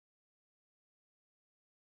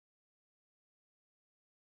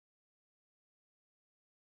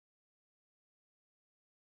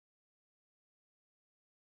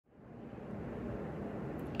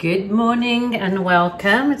Good morning and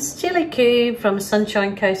welcome. It's Gillykube from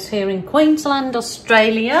Sunshine Coast here in Queensland,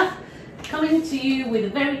 Australia, coming to you with a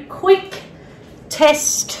very quick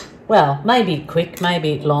test. Well, maybe quick,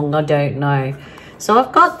 maybe long, I don't know. So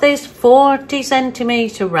I've got this 40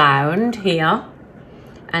 centimetre round here,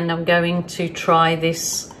 and I'm going to try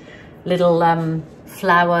this little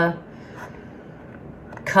flower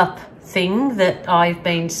cup thing that I've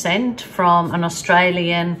been sent from an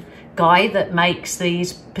Australian guy that makes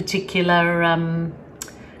these particular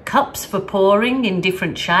cups for pouring in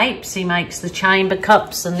different shapes. He makes the chamber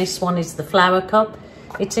cups, and this one is the flower cup.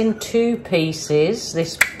 It's in two pieces,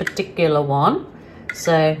 this particular one.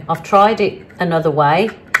 So I've tried it another way,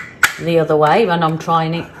 the other way, and I'm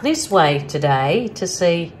trying it this way today to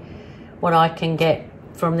see what I can get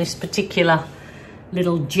from this particular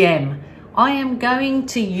little gem. I am going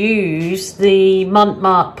to use the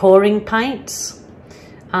Mont pouring paints.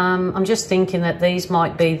 I'm just thinking that these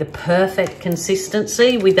might be the perfect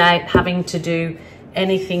consistency without having to do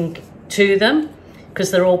anything to them,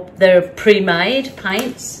 because they're pre-made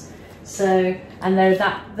paints. So, and they're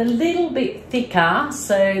the little bit thicker,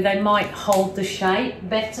 so they might hold the shape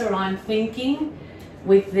better, I'm thinking,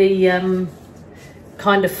 with the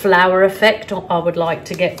kind of flower effect I would like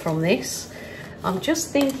to get from this. I'm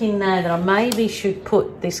just thinking now that I maybe should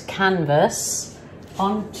put this canvas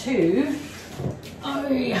onto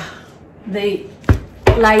the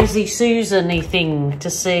Lazy Susan-y thing to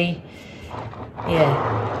see,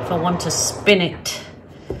 yeah, if I want to spin it.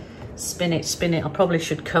 I probably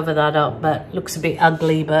should cover that up, but it looks a bit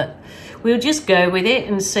ugly, but we'll just go with it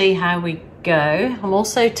and see how we go. I'm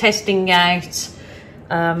also testing out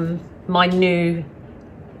my new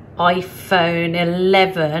iPhone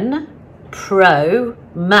 11 Pro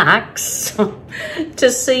Max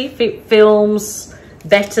to see if it films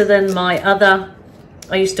better than my other.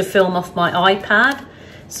 I used to film off my iPad,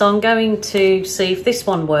 so I'm going to see if this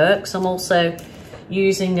one works. I'm also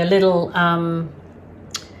using a little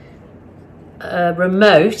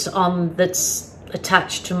remote that's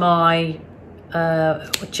attached to my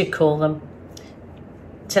what you call them,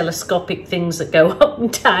 telescopic things that go up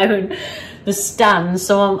and down the stand.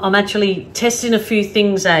 So I'm actually testing a few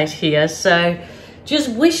things out here, so just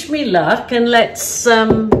wish me luck and let's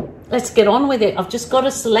get on with it. I've just got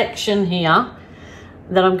a selection here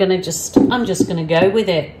that I'm just gonna go with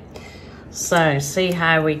it. So see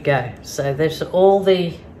how we go. So there's all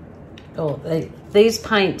these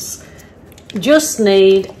paints just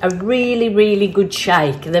need a really good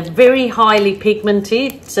shake. They're very highly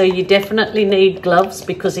pigmented, so you definitely need gloves,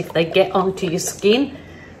 because if they get onto your skin,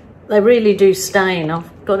 they really do stain.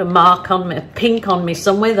 I've got a mark on me, a pink on me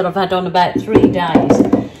somewhere that I've had on about 3 days,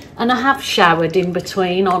 and I have showered in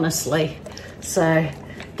between, honestly. So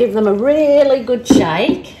give them a really good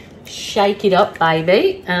shake it up,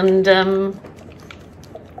 baby, and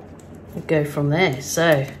go from there.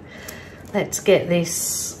 So let's get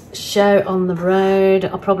this show on the road.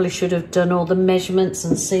 I probably should have done all the measurements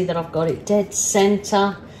and see that I've got it dead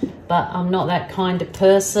center, but I'm not that kind of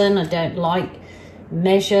person. I don't like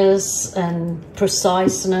measures and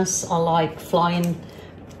preciseness. I like flying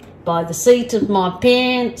by the seat of my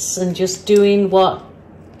pants and just doing whatever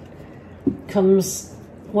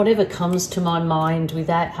comes to my mind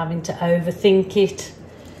without having to overthink it.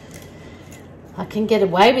 I can get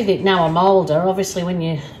away with it now I'm older. Obviously, when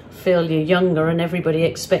you feel you're younger and everybody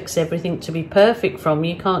expects everything to be perfect from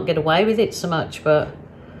you, you can't get away with it so much, but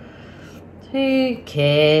who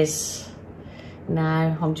cares?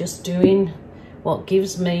 Now I'm just doing what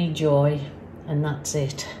gives me joy, and that's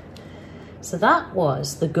it. So that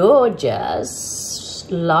was the gorgeous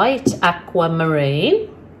light aquamarine.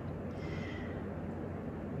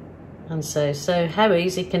 And so how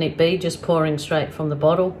easy can it be just pouring straight from the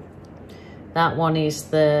bottle? That one is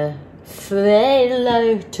the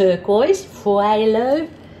phthalo turquoise.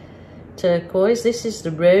 This is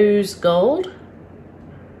the rose gold.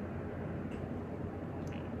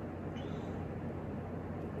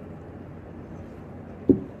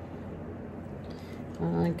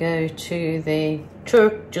 I go to the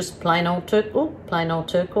just plain old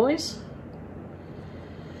turquoise.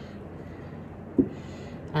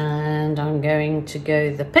 And I'm going to go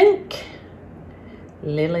the pink,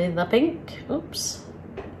 Lily the pink. Oops.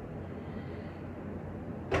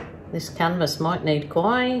 This canvas might need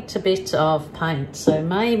quite a bit of paint, so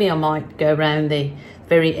maybe I might go around the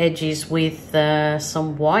very edges with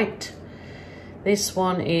some white. This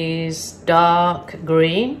one is dark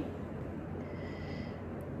green.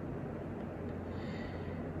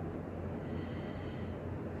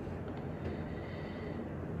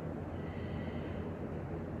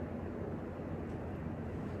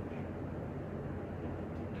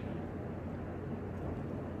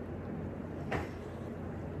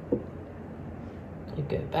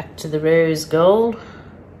 Go back to the rose gold.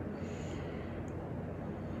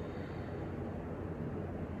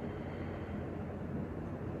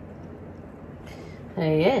 Oh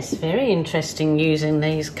yes, very interesting using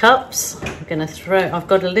these cups. I'm gonna I've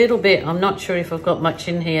got a little bit, I'm not sure if I've got much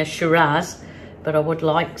in here, Shiraz, but I would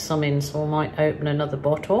like some in, so I might open another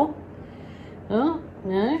bottle. Oh,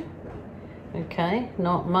 no. Okay,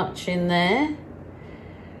 not much in there.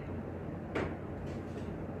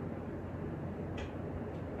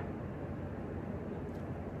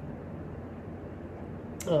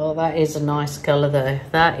 Oh, that is a nice colour though.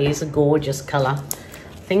 That is a gorgeous colour.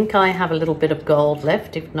 I think I have a little bit of gold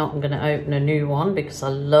left. If not, I'm going to open a new one because I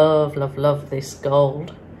love, love, love this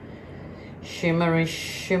gold. Shimmery,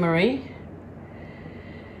 shimmery.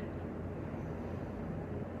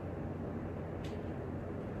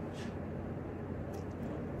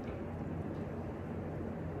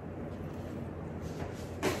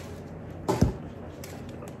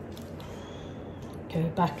 Go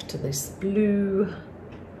back to this blue.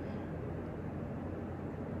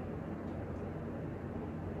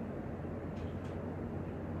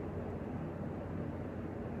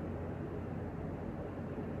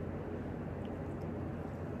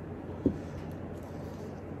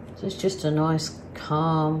 So it's just a nice,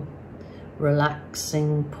 calm,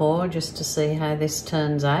 relaxing pour just to see how this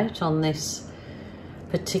turns out on this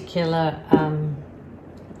particular,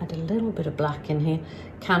 add a little bit of black in here,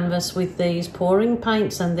 canvas with these pouring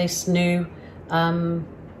paints and this new cup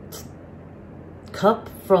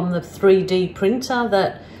from the 3D printer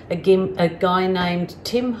that a guy named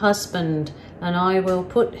Tim Husband, and I will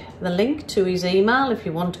put the link to his email if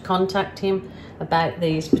you want to contact him about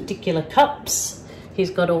these particular cups. He's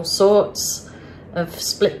got all sorts of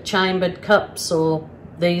split chambered cups, or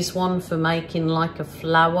these one for making like a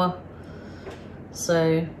flower.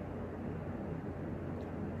 So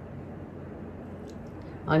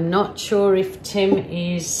I'm not sure if Tim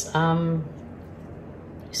is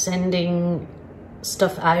sending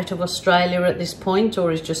stuff out of Australia at this point,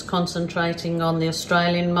 or is just concentrating on the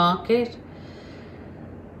Australian market.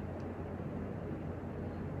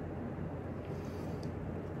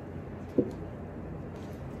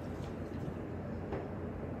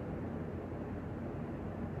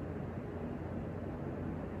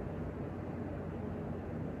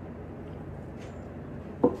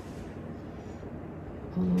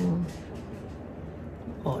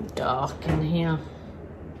 Or dark in here.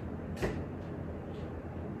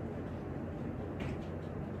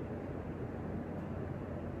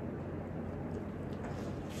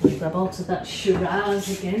 I'll grab onto that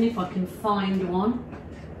Shiraz again if I can find one.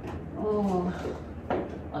 Oh, I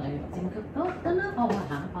don't think I've got enough. Oh,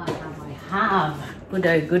 I have.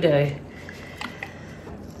 Good-o, good-o.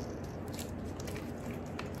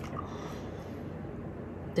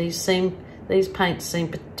 These paints seem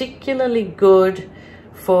particularly good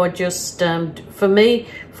for just, for me,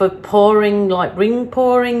 for pouring, like ring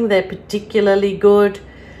pouring, they're particularly good.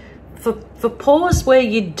 For pours where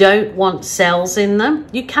you don't want cells in them,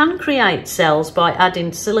 you can create cells by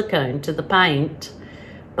adding silicone to the paint.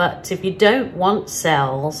 But if you don't want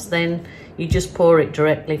cells, then you just pour it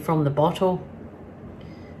directly from the bottle.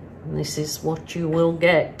 And this is what you will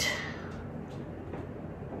get.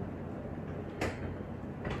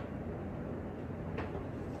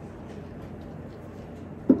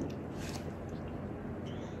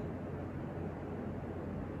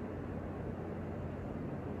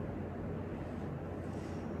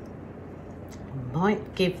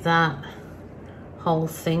 Might give that whole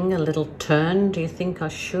thing a little turn. Do you think I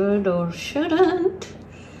should or shouldn't?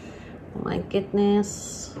 Oh my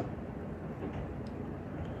goodness.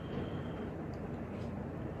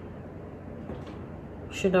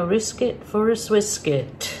 Should I risk it for a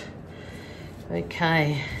Swisket?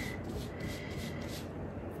 Okay.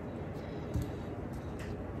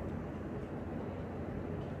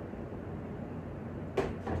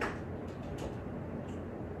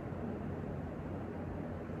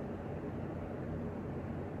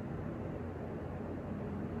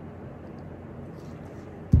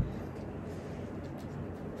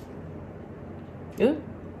 Good.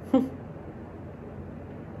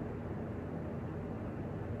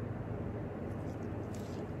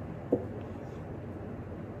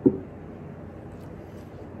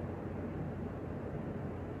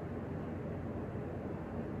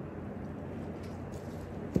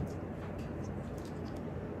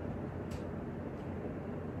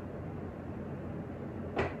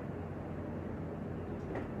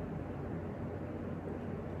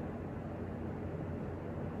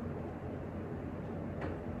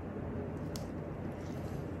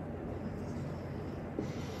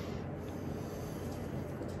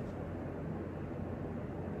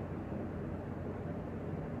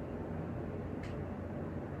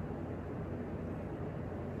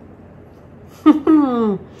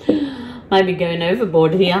 Maybe going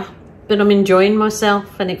overboard here, but I'm enjoying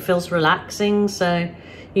myself and it feels relaxing. So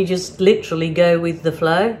you just literally go with the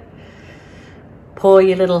flow, pour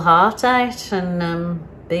your little heart out and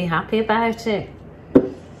be happy about it.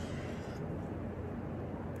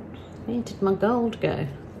 Where did my gold go?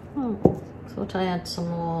 Oh, thought I had some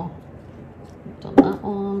more. Done that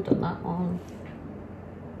one, done that one.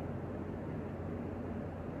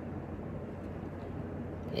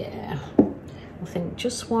 Yeah, I think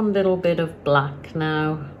just one little bit of black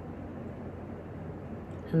now,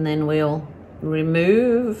 and then we'll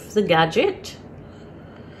remove the gadget.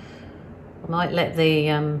 I might let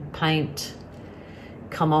the paint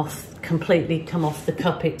completely come off the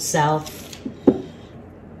cup itself.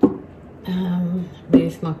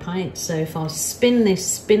 Move my paint, so if I spin this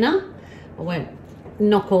spinner, I won't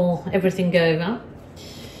knock everything over.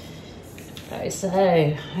 Okay, so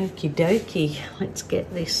okie dokie, let's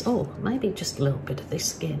get this. Oh, maybe just a little bit of this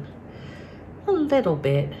skin, a little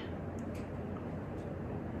bit.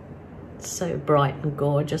 It's so bright and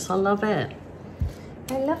gorgeous. I love it.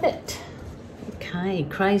 I love it. Okay,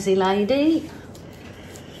 crazy lady.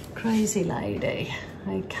 Crazy lady.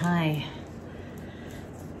 Okay.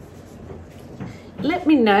 Let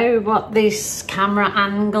me know what this camera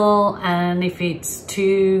angle, and if it's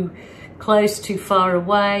too close, too far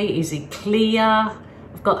away, is it clear?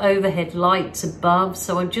 I've got overhead lights above,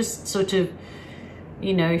 so I just sort of,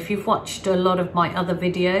 you know, if you've watched a lot of my other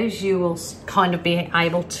videos, you will kind of be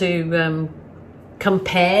able to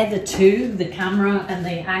compare the two, the camera and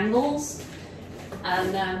the angles.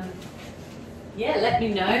 And yeah, let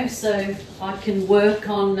me know so I can work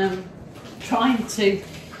on trying to,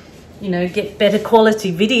 you know, get better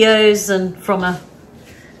quality videos and from a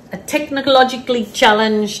technologically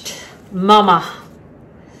challenged mama.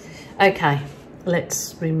 Okay,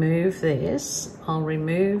 let's remove this. I'll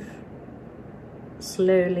remove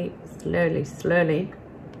slowly, slowly, slowly.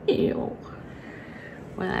 Ew.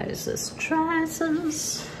 Wowzers,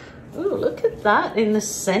 trousers. Oh, look at that in the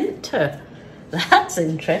center. That's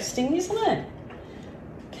interesting, isn't it?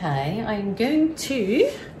 Okay, I'm going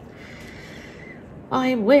to,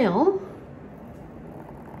 I will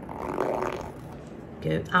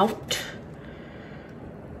go out.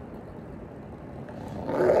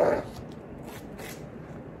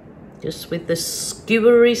 Just with the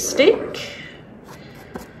skewery stick.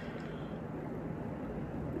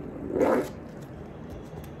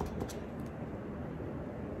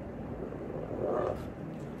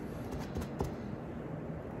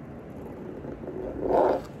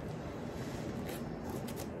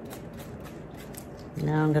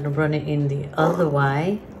 Now I'm going to run it in the other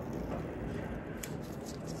way.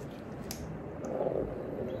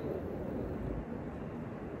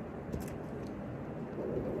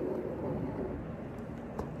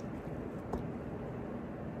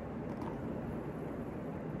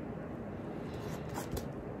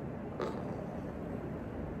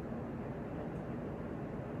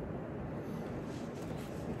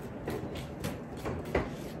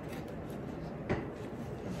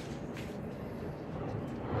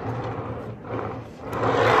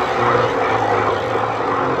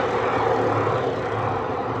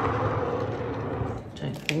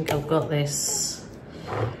 I've got this.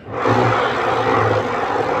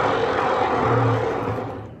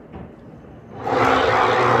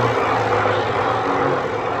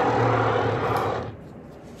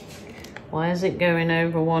 Why is it going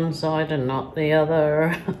over one side and not the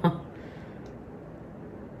other?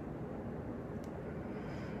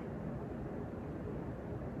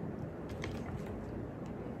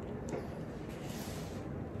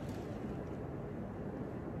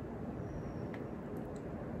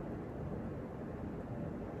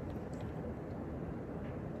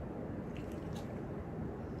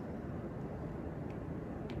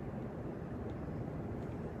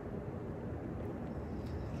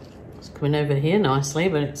 Coming over here nicely,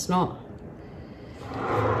 but it's not.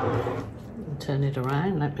 I'll turn it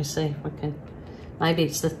around. Let me see if I can. Maybe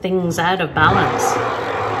it's the thing's out of balance.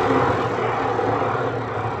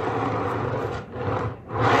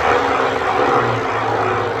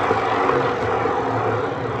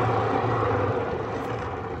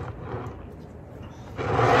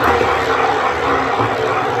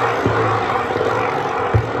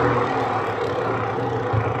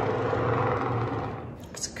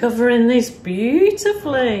 Covering this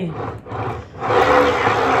beautifully. Keep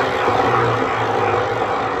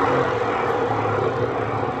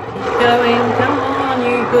going, come on,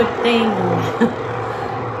 you good thing.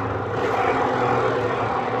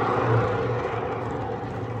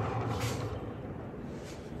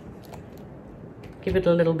 Give it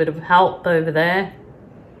a little bit of help over there.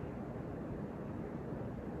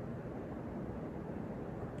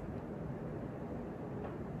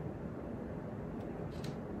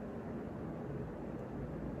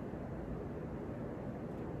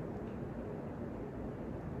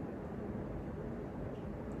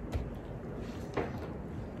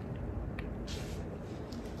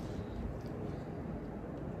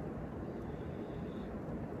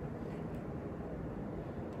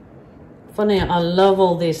 funny, I love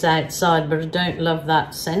all this outside, but I don't love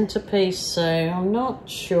that centerpiece, so I'm not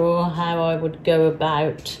sure how I would go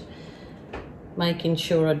about making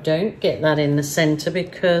sure I don't get that in the center,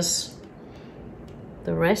 because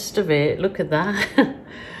the rest of it, look at that.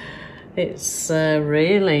 It's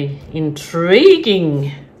really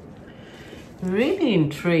intriguing. Really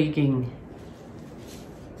intriguing.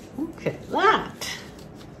 Look at that.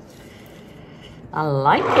 I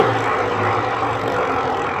like it.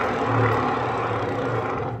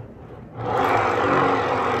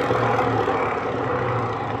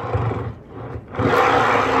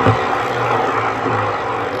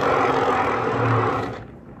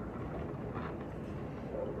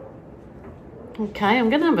 Okay, I'm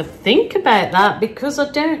going to have a think about that, because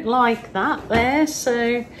I don't like that there,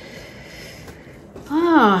 so...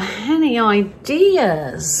 any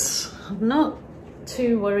ideas? I'm not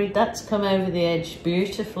too worried. That's come over the edge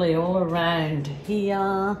beautifully all around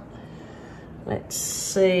here. Let's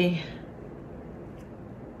see.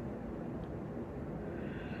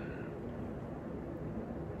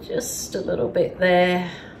 Just a little bit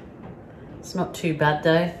there. It's not too bad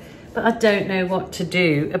though. But I don't know what to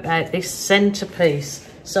do about this centerpiece.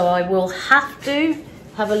 So I will have to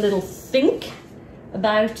have a little think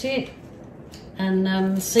about it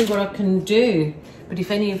and see what I can do. But if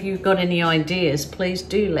any of you have got any ideas, please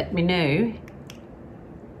do let me know.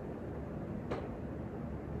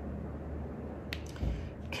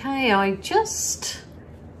 Okay, I just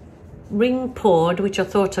ring poured, which I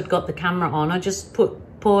thought I'd got the camera on. I just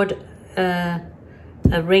poured a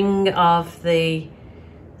ring of the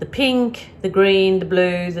pink, the green, the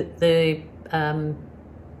blue, the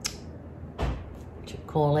what do you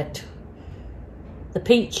call it? The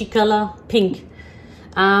peachy colour, pink,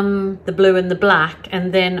 the blue and the black,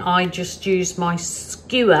 and then I just used my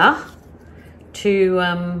skewer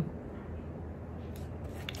to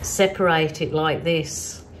separate it like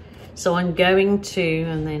this. So I'm going to,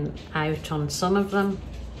 and then out on some of them.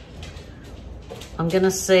 I'm going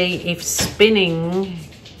to see if spinning,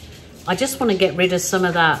 I just want to get rid of some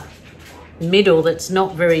of that middle that's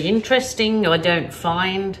not very interesting, I don't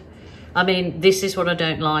find. I mean, this is what I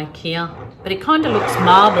don't like here, but it kind of looks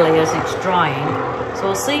marbly as it's drying. So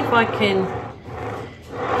I'll see if I can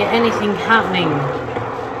get anything happening.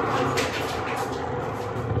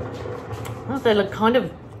 Well, they look kind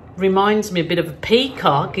of, reminds me a bit of a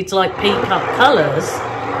peacock. It's like peacock colours.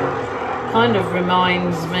 Kind of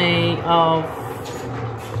reminds me of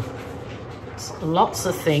lots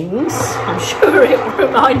of things. I'm sure it will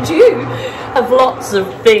remind you of lots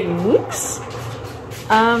of things.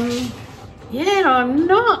 Yeah, I'm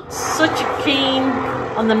not such a keen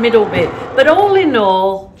on the middle bit, but all in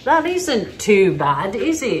all, that isn't too bad,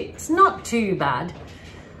 is it? It's not too bad.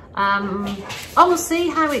 I'll see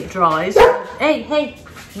how it dries. Hey,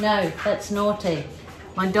 no, that's naughty.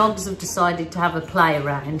 My dogs have decided to have a play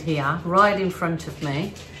around here, right in front of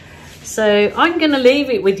me. So I'm going to leave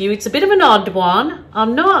it with you. It's a bit of an odd one.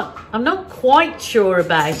 I'm not quite sure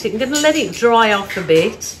about it. I'm going to let it dry off a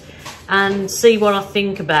bit and see what I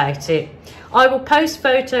think about it. I will post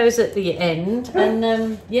photos at the end,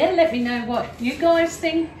 and yeah, let me know what you guys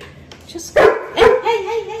think. Just hey, cut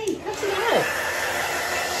it out.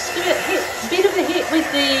 Just give it a bit of a hit with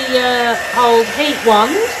the old heat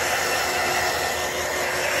wand.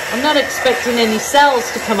 I'm not expecting any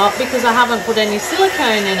cells to come up because I haven't put any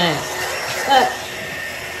silicone in it. But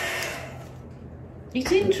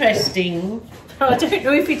it's interesting. I don't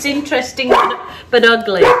know if it's interesting but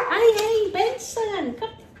ugly. Hey, Benson,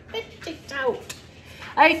 get it out.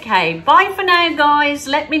 Okay, bye for now, guys.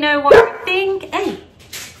 Let me know what you think. Hey,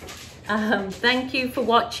 thank you for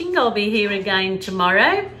watching. I'll be here again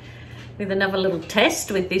tomorrow with another little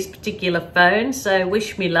test with this particular phone, so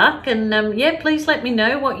wish me luck. And yeah, please let me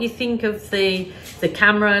know what you think of the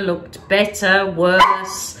camera. Looked better,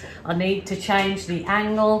 worse, I need to change the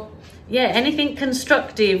angle. Yeah, anything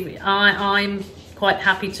constructive I'm quite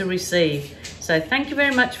happy to receive. So thank you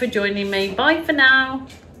very much for joining me. Bye for now.